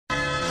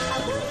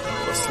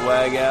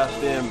swag out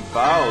them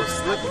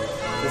boss. Look,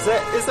 is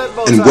that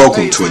bow tie? And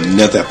welcome to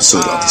another episode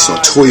of the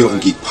Sartorial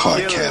and Geek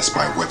Podcast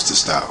by Webster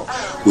Style,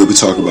 where we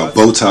talk about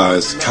bow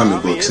ties,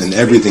 comic books, and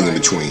everything in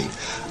between.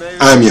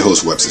 I'm your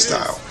host, Webster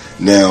Style.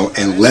 Now,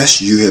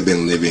 unless you have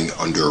been living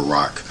under a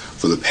rock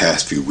for the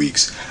past few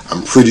weeks,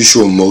 I'm pretty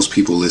sure most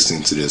people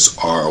listening to this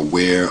are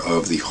aware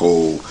of the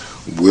whole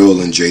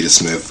Will and Jada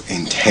Smith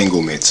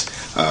entanglement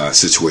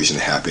situation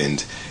that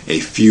happened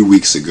a few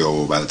weeks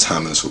ago by the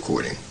time of this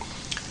recording.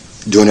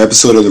 During an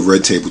episode of the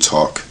Red Table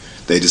Talk,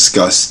 they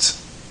discussed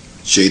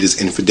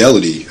Jada's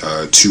infidelity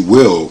to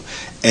Will,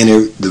 and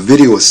the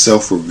video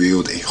itself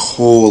revealed a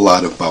whole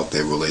lot about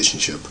their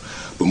relationship.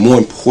 But more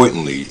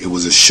importantly, it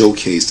was a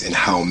showcase in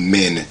how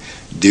men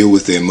deal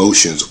with their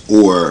emotions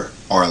or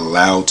are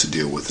allowed to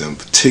deal with them,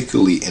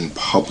 particularly in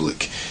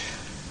public.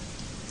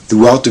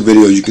 Throughout the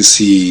video, you can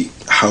see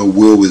how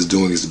Will was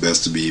doing his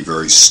best to be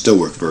very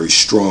stoic, very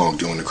strong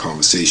during the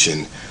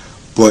conversation,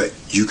 but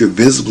you could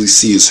visibly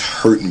see his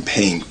hurt and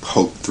pain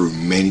poked through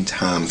many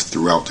times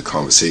throughout the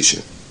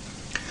conversation.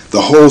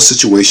 The whole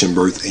situation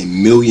birthed a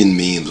million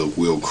memes of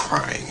Will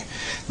crying.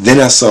 Then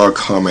I saw a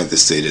comment that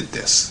stated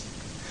this: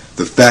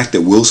 "The fact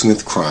that Will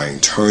Smith crying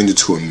turned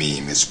into a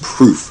meme is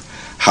proof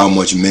how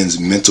much men's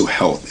mental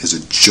health is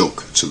a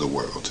joke to the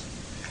world."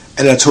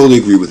 And I totally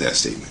agree with that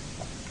statement.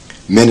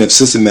 Men have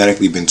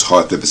systematically been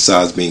taught that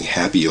besides being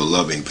happy or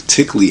loving,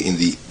 particularly in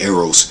the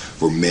eros,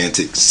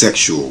 romantic,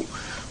 sexual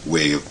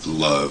way of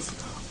love,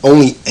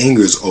 only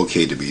anger is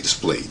okay to be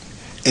displayed.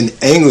 And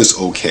anger is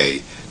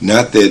okay,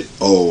 not that,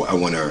 oh, I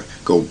want to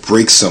go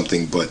break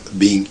something, but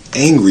being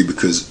angry,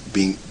 because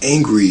being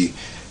angry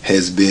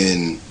has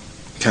been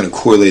kind of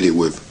correlated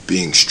with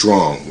being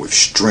strong, with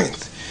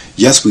strength.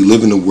 Yes, we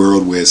live in a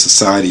world where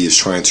society is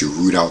trying to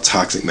root out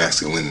toxic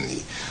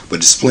masculinity,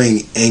 but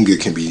displaying anger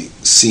can be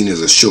seen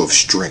as a show of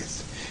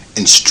strength.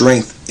 And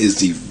strength is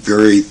the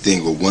very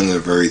thing, or one of the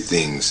very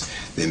things,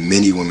 that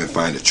many women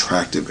find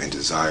attractive and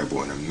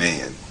desirable in a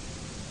man.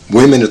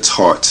 Women are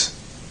taught,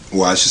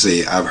 or I should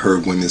say, I've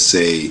heard women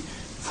say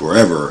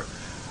forever,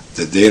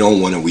 that they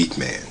don't want a weak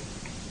man.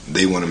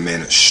 They want a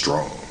man that's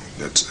strong,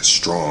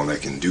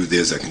 that can do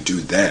this, that can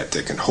do that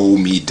can hold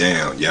me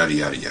down, yada,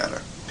 yada,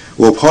 yada.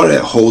 Well, part of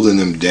that holding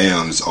them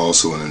down is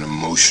also an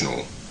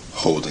emotional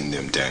holding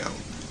them down.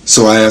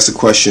 So I asked the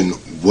question,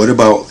 what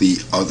about the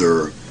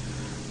other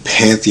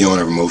pantheon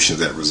of emotions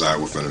that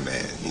reside within a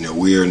man? You know,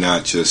 we are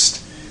not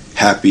just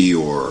happy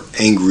or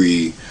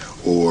angry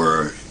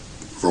or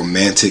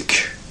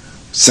romantic,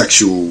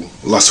 sexual,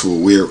 lustful.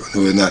 We're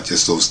not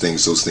just those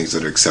things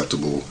that are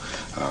acceptable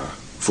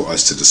for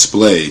us to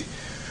display.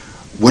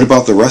 What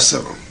about the rest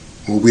of them?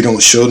 Well, we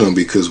don't show them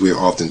because we're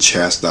often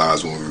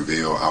chastised when we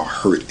reveal our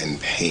hurt and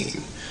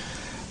pain.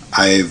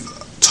 I've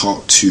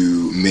talked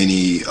to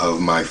many of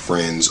my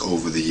friends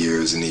over the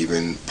years, and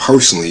even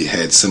personally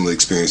had similar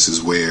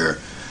experiences where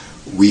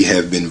we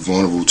have been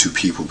vulnerable to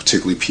people,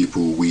 particularly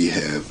people we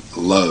have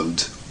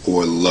loved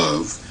or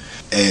love,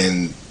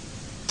 and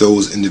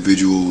those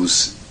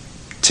individuals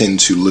tend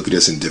to look at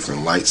us in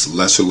different lights,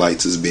 lesser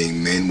lights as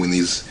being men when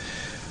these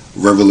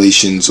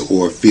revelations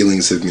or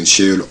feelings have been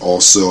shared.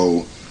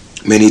 Also,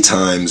 many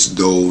times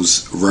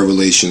those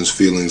revelations,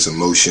 feelings,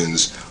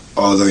 emotions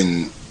are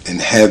and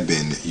have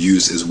been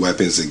used as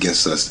weapons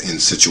against us in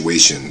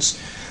situations.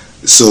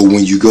 So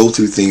when you go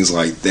through things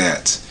like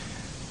that,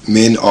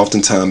 men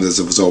oftentimes as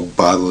a result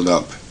bottle it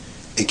up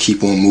and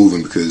keep on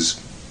moving, because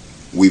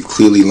we've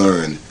clearly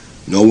learned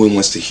no one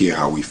wants to hear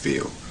how we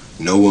feel.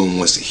 No one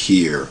wants to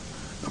hear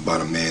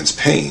about a man's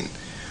pain.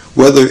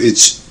 Whether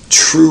it's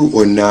true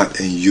or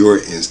not in your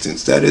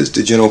instance, that is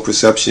the general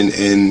perception,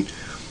 and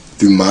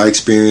through my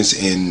experience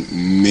and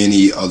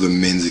many other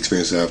men's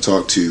experience that I've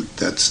talked to,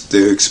 that's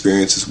their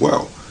experience as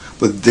well.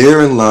 But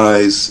therein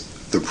lies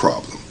the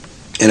problem.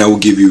 And I will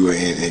give you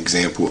an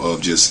example of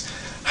just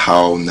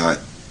how not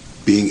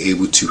being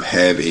able to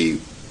have a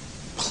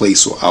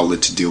place or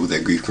outlet to deal with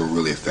that grief can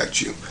really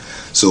affect you.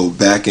 So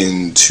back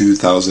in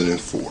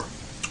 2004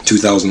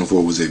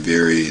 was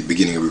the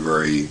beginning of a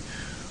very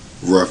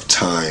rough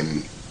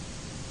time,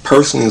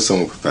 personally and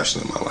somewhat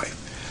professionally in my life.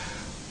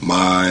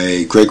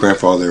 My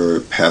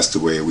great-grandfather passed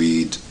away. A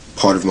big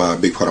part of my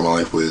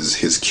life was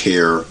his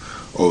care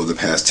over the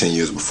past 10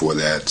 years before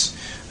that.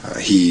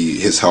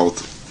 His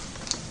health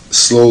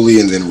slowly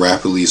and then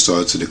rapidly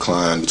started to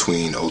decline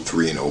between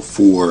 2003 and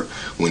 2004,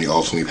 when he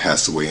ultimately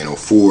passed away in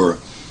 2004.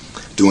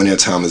 During that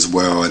time as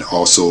well, and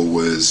also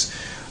was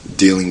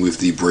dealing with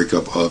the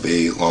breakup of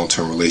a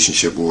long-term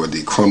relationship, or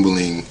the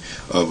crumbling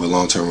of a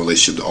long-term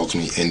relationship that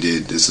ultimately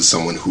ended. This is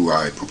someone who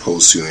I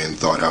proposed to and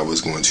thought I was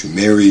going to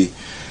marry.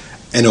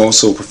 And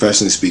also,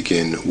 professionally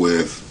speaking,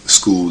 with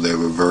school, there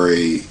were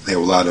a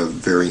lot of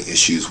varying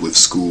issues with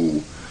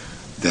school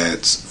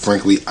that,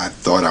 frankly, I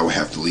thought I would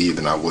have to leave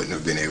and I wouldn't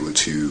have been able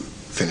to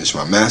finish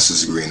my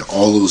master's degree. And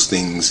all those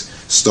things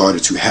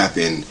started to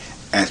happen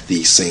at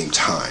the same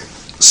time.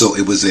 So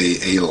it was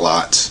a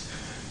lot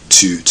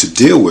to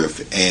deal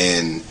with.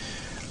 And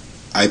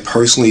I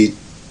personally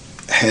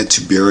had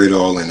to bury it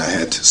all, and I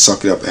had to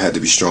suck it up. I had to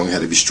be strong. I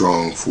had to be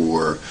strong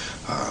for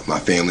my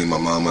family, my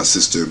mom, my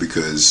sister,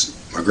 because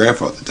my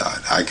grandfather died.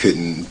 I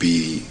couldn't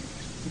be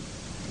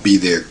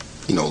there,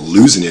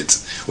 losing it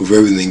with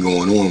everything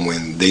going on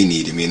when they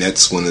needed me. And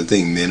that's one of the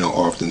things. Men are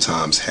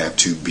oftentimes have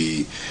to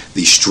be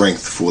the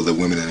strength for the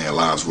women in their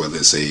lives, whether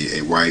it's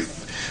a wife,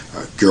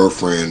 a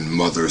girlfriend,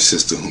 mother,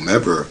 sister,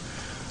 whomever,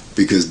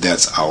 because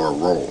that's our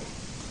role.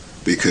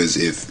 Because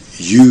if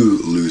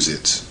you lose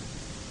it,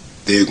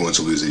 they're going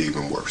to lose it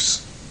even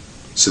worse.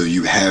 So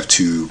you have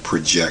to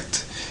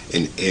project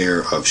an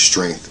air of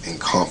strength and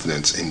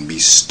confidence and be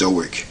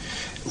stoic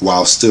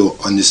while still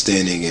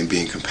understanding and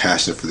being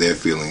compassionate for their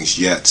feelings,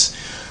 yet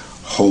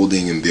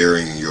holding and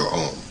bearing your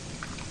own.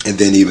 And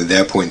then even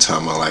that point in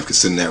time in my life,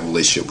 considering that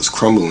relationship was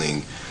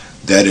crumbling,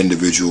 that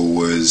individual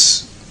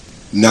was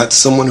not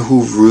someone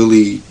who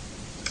really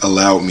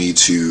allowed me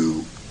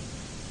to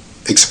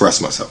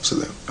express myself to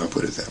them. I'll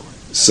put it that way.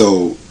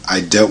 So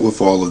I dealt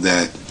with all of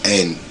that,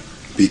 and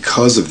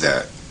because of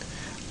that,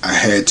 I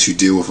had to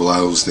deal with a lot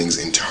of those things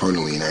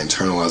internally, and I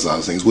internalized a lot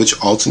of things, which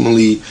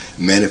ultimately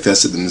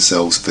manifested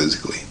themselves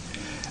physically.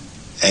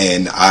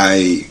 And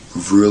I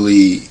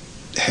really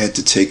had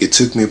to it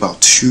took me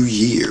about 2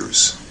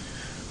 years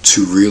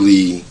to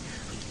really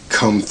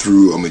come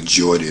through a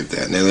majority of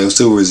that. Now, there were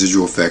still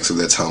residual effects of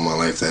that time in my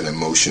life, that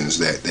emotions,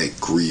 that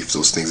grief,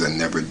 those things I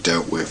never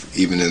dealt with,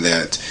 even in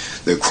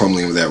the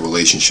crumbling of that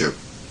relationship.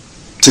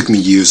 It took me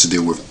years to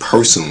deal with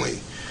personally.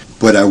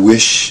 But I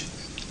wish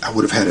I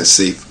would have had a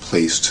safe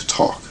place to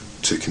talk,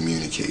 to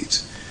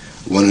communicate.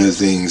 One of the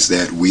things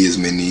that we as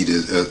men need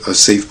is a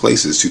safe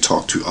places to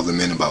talk to other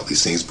men about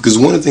these things. Because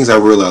one of the things I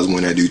realize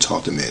when I do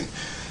talk to men,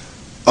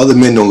 other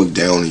men don't look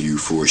down on you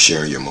for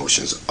sharing your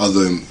emotions.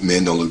 Other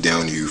men don't look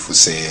down on you for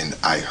saying,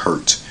 I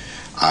hurt,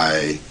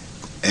 I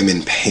am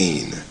in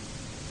pain.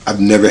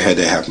 I've never had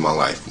that happen in my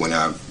life when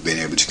I've been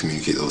able to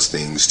communicate those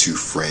things to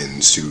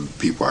friends, to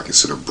people I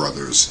consider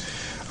brothers.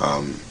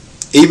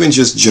 Even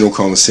just general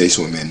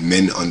conversation with men.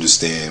 Men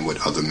understand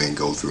what other men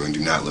go through and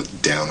do not look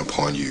down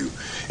upon you,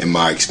 in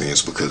my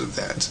experience, because of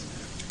that.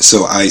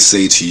 So I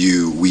say to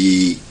you,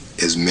 we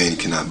as men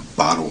cannot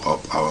bottle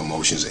up our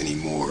emotions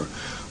anymore,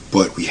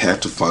 but we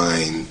have to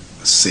find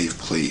a safe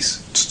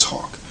place to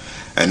talk.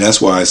 And that's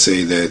why I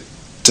say that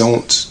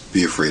don't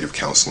be afraid of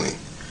counseling.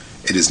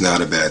 It is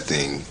not a bad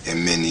thing,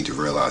 and men need to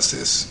realize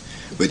this.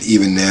 But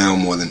even now,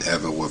 more than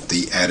ever, with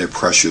the added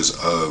pressures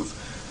of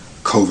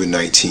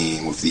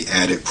COVID-19, with the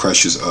added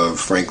pressures of,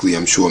 frankly,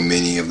 I'm sure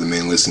many of the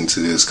men listening to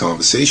this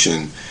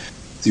conversation,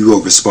 you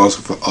are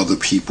responsible for other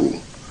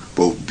people,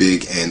 both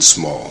big and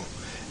small.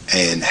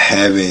 And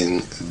having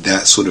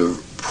that sort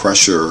of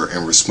pressure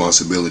and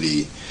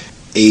responsibility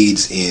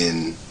aids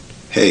in,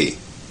 hey,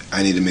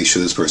 I need to make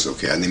sure this person's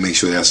okay. I need to make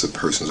sure that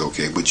person's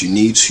okay. But you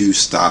need to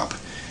stop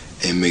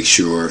and make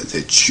sure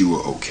that you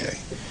are okay.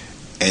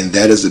 And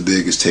that is the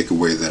biggest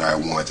takeaway that I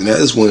want. And that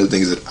is one of the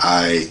things that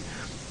I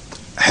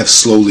have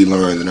slowly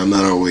learned, and I'm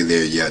not all the way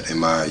there yet in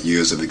my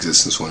years of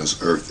existence on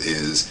this earth,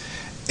 is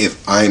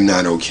if I'm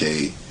not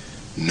okay,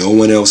 no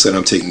one else that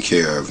I'm taking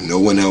care of, no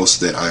one else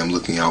that I'm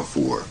looking out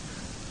for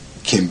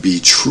can be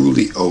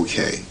truly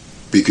okay,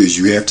 because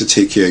you have to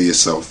take care of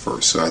yourself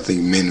first. So I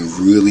think men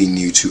really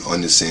need to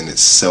understand that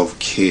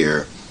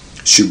self-care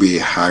should be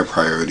a high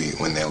priority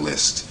on their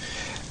list,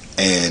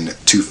 and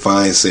to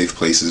find safe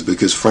places,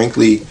 because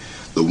frankly,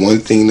 the one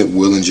thing that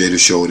Will and Jada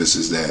showed us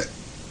is that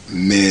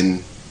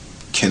men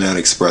cannot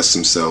express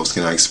themselves,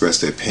 cannot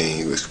express their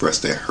pain, express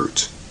their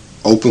hurt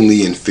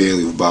openly and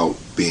fairly without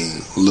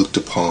being looked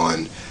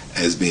upon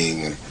as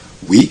being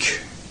weak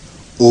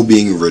or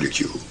being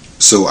ridiculed.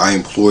 So I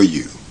implore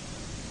you,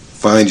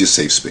 find your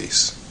safe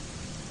space.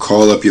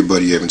 Call up your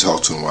buddy you haven't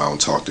talked to in a while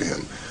and talk to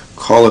him.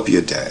 Call up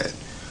your dad.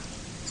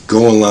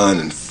 Go online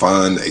and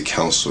find a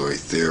counselor, a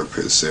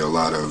therapist. There are a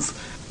lot of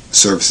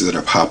services that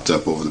have popped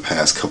up over the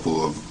past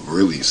couple of,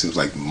 really, it seems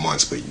like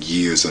months, but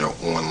years, that are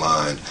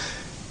online.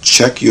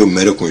 Check your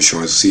medical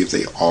insurance, see if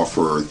they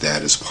offer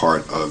that as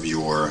part of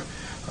your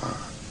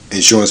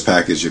insurance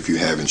package if you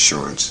have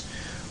insurance.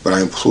 But I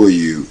implore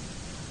you,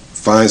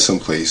 find some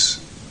place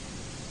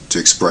to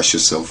express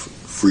yourself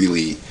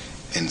freely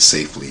and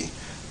safely,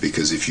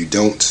 because if you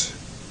don't,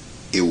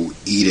 it will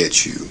eat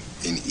at you,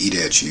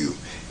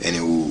 and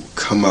it will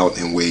come out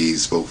in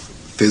ways both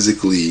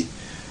physically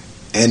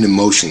and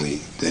emotionally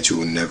that you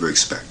will never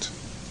expect.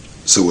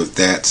 So with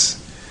that,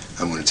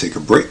 I'm going to take a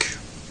break.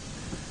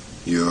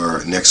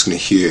 You're next going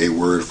to hear a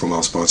word from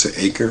our sponsor,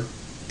 Acre,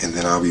 and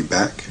then I'll be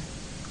back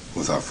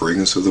with our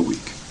fragrance of the week.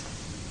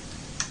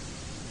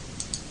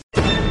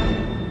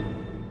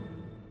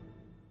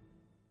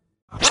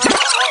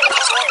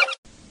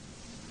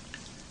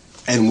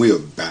 And we are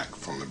back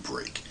from the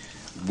break.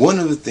 One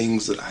of the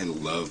things that I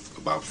love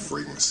about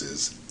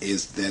fragrances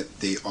is that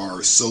they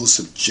are so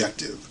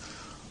subjective.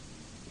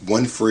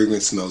 One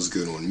fragrance smells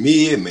good on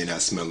me, it may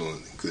not smell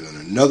good on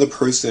another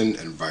person,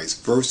 and vice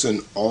versa.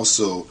 And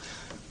also,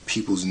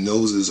 people's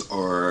noses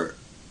are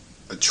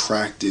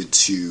attracted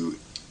to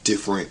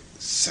different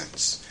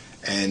scents.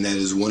 And that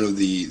is one of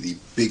the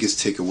biggest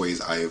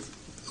takeaways I have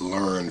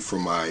learned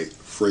from my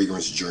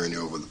fragrance journey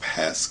over the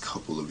past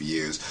couple of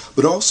years.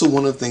 But also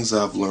one of the things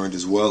I've learned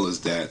as well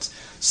is that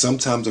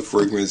sometimes a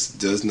fragrance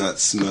does not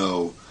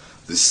smell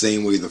the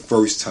same way the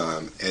first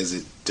time as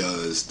it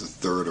does the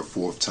third or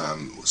fourth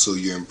time. So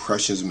your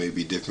impressions may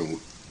be different.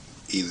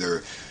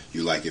 Either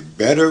you like it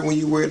better when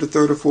you wear it the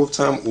third or fourth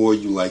time, or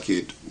you like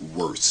it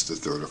worse the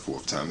third or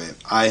fourth time. And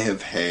I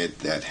have had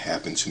that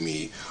happen to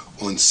me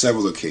on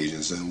several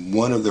occasions. And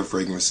one of the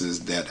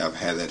fragrances that I've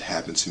had that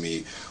happen to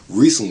me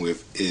recently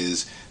with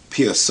is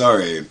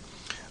Piacere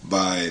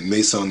by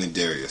Maison de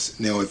Darius.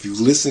 Now, if you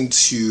listen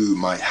to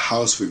my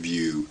house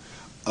review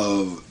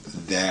of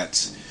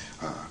that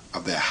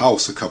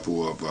house a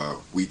couple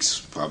of weeks,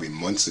 probably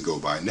months ago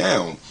by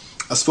now,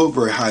 I spoke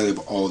very highly of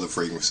all the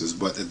fragrances,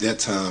 but at that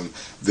time,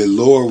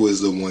 Velour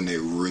was the one that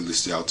really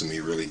stood out to me,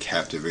 really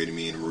captivated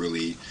me, and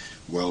really,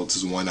 well,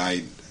 it's one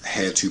I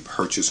had to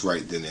purchase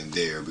right then and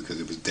there because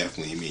it was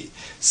definitely me.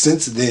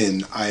 Since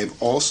then, I've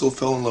also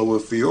fell in love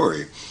with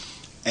Fiore,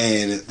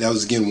 and that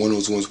was, again, one of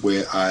those ones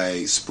where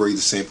I sprayed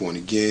the sample on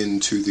again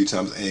 2-3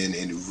 times, and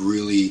it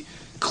really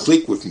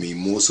clicked with me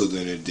more so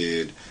than it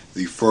did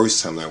the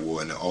first time I wore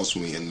it, and I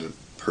ultimately ended up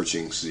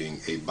purchasing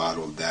a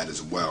bottle of that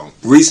as well.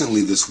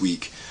 Recently this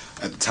week,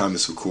 at the time of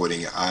this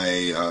recording,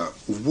 I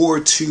wore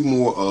 2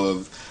 more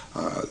of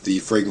the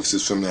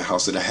fragrances from that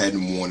house that I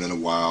hadn't worn in a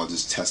while,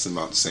 just testing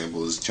them out, the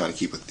samples, trying to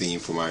keep a theme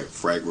for my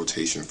frag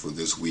rotation for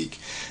this week.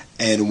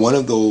 And one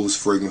of those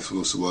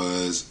fragrances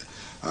was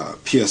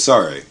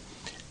Piacere.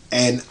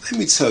 And let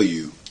me tell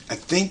you, I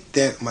think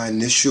that my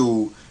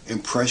initial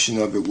impression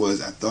of it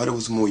was I thought it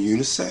was more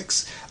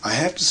unisex. I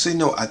have to say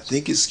no, I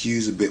think it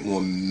skews a bit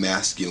more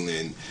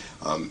masculine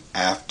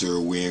after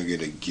wearing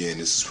it again.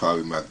 This is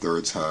probably my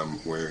 3rd time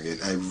wearing it.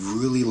 I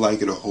really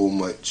like it a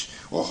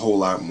whole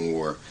lot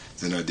more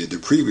than I did the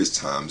previous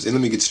times. And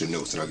let me get to the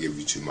notes and I'll give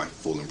you to my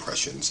full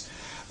impressions.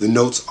 The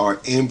notes are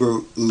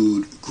amber,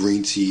 oud,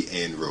 green tea,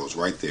 and rose.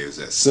 Right there is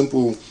that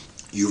simple.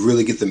 You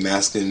really get the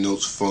masculine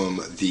notes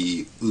from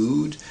the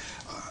oud.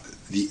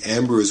 The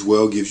amber as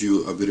well gives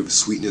you a bit of a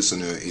sweetness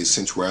and a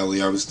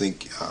sensuality.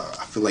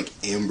 I feel like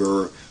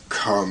amber,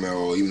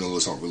 caramel, even though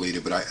those aren't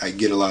related, but I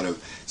get a lot of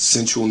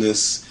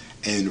sensualness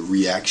and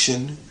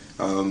reaction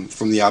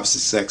from the opposite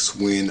sex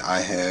when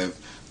I have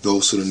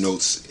those sort of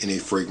notes in a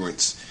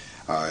fragrance.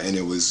 And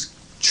it was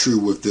true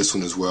with this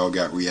one as well.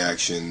 Got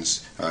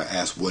reactions,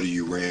 asked what are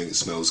you wearing, it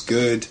smells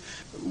good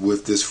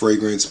with this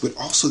fragrance. But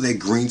also that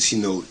green tea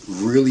note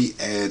really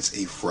adds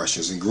a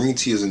freshness. And green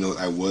tea is a note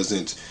I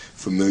wasn't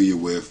familiar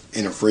with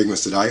in a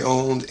fragrance that I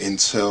owned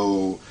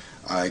until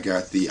I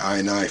got the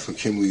I&I from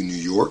Kimberly, New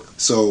York.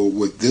 So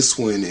with this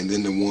one and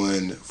then the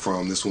one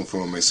from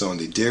Maison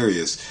de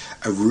Darius,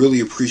 I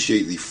really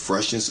appreciate the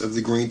freshness of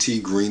the green tea.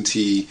 Green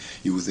tea,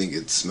 you would think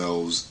it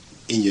smells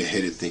in your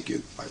head,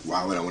 thinking like,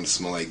 why would I want to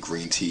smell like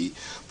green tea?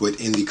 But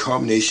in the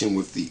combination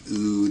with the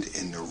oud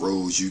and the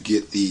rose, you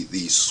get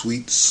the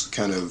sweet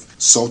kind of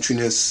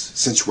sultriness,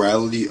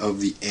 sensuality of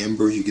the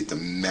amber. You get the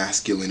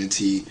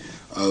masculinity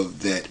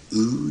of that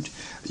oud.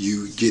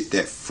 You get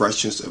that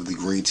freshness of the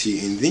green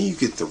tea, and then you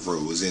get the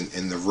rose.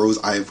 And the rose,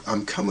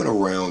 I'm coming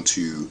around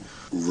to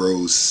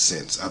rose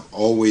scents. I've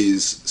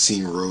always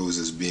seen rose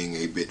as being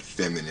a bit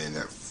feminine,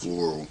 that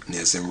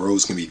floralness, and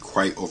rose can be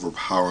quite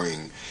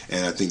overpowering,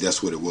 and I think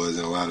that's what it was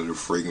in a lot of the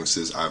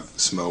fragrances I've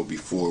smelled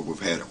before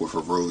with a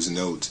rose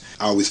note.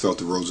 I always felt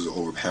the rose was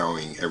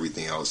overpowering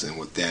everything else, and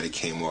with that it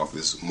came off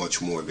as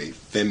much more of a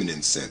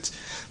feminine scent.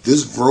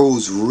 This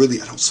rose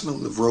really, I don't smell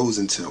the rose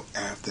until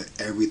after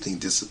everything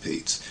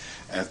dissipates,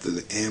 after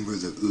the amber,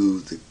 the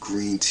oud, the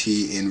green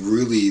tea, and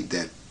really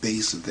that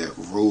base of that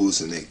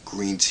rose and that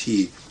green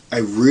tea. I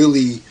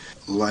really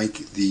like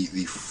the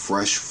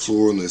fresh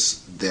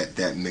floralness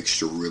that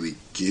mixture really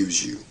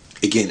gives you.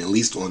 Again, at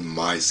least on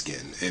my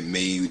skin. It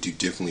may do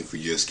differently for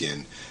your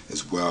skin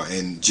as well.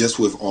 And just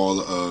with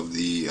all of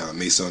the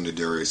Maison de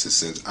Darius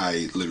scents,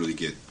 I literally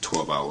get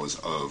 12 hours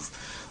of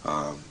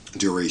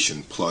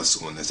duration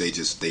plus on this.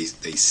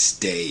 They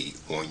stay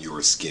on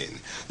your skin.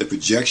 The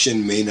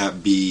projection may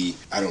not be,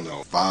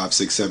 5,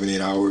 6, 7,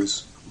 8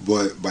 hours.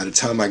 But by the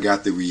time I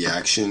got the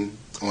reaction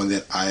on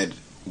that, I had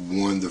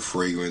worn the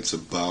fragrance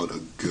about a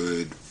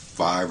good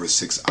 5 or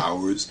 6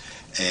 hours,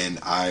 and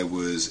I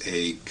was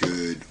a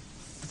good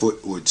foot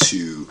or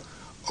 2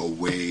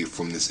 away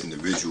from this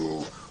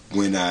individual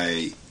when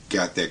I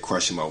got that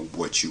question about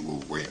what you were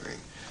wearing.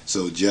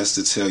 So just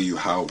to tell you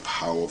how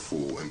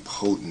powerful and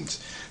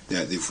potent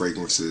that the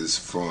fragrances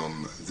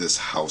from this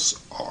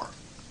house are.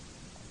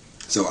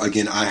 So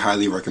again, I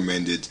highly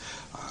recommend it.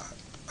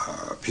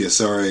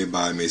 Piacere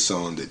by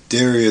Maison de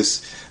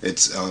Darius.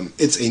 It's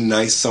a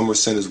nice summer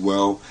scent as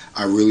well.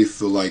 I really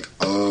feel like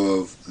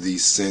of the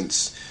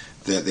scents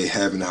that they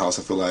have in the house,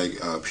 I feel like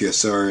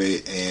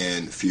Piacere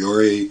and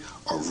Fiore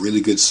are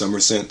really good summer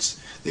scents.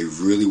 They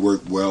really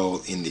work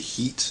well in the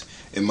heat,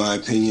 in my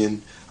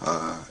opinion.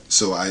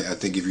 So I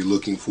think if you're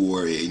looking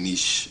for a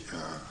niche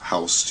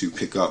house to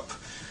pick up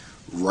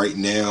right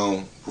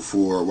now, if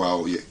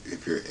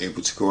you're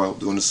able to go out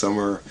during the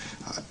summer,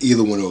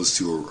 either one of those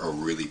two are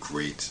really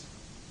great.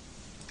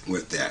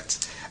 with that.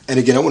 And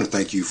again, I want to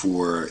thank you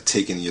for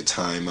taking your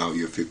time out,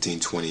 your 15,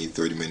 20,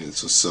 30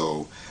 minutes or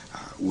so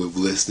with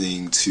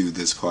listening to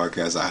this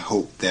podcast. I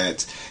hope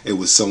that it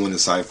was somewhat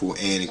insightful,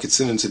 and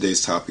considering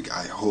today's topic,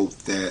 I hope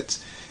that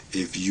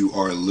if you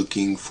are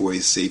looking for a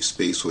safe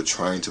space or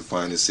trying to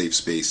find a safe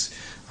space,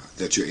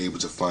 that you're able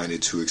to find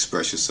it to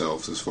express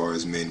yourself. As far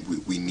as men,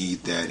 we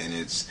need that, and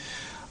it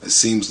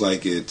seems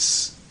like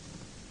it's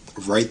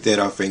right there at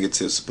our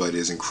fingertips, but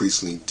is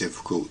increasingly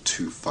difficult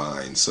to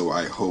find. So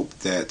I hope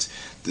that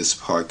this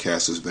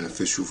podcast is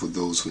beneficial for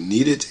those who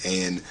need it,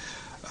 and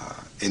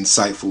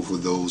insightful for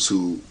those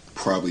who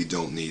probably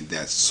don't need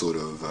that sort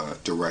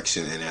of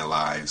direction in their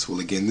lives. Well,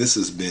 again, this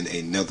has been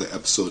another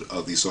episode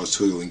of the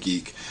Sartorial and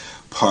Geek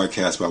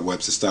podcast by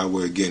Webster Style,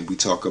 where again we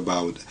talk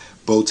about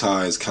bow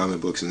ties,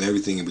 comic books, and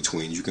everything in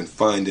between. You can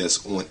find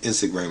us on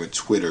Instagram and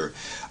Twitter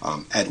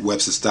at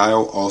Webster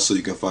Style. Also,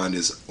 you can find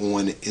us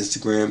on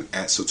Instagram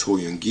at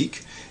Sartorial and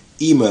Geek.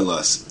 Email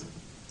us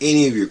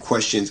any of your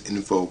questions,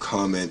 info,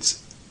 comments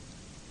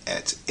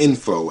at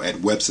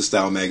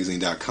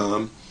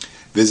info@websterstylemagazine.com.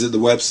 Visit the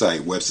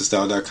website,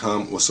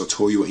 websterstyle.com or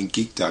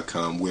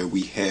sartorialandgeek.com, where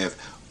we have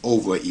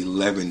over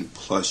 11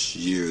 plus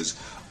years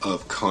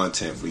of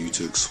content for you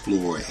to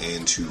explore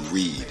and to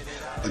read.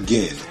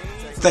 Again,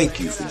 thank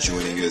you for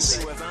joining us.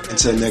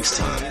 Until next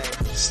time,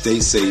 stay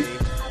safe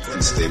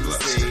and stay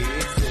blessed.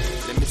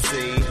 Let me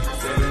see.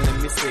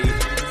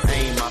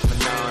 Aim up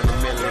and on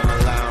a million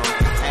alone.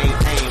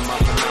 Aim up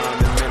and on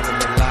a million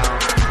alone.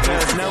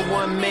 Cause no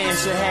one man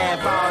should have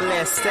all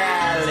that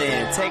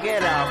styling. Take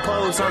it off,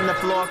 clothes on the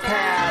floor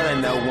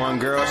piling. No one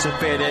girl should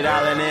fit it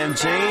all in them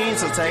jeans.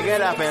 So take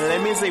it up and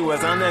let me see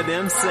what's under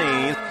them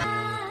seams.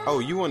 Oh,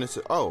 you wanted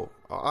to... Oh,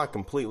 I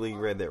completely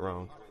read that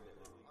wrong.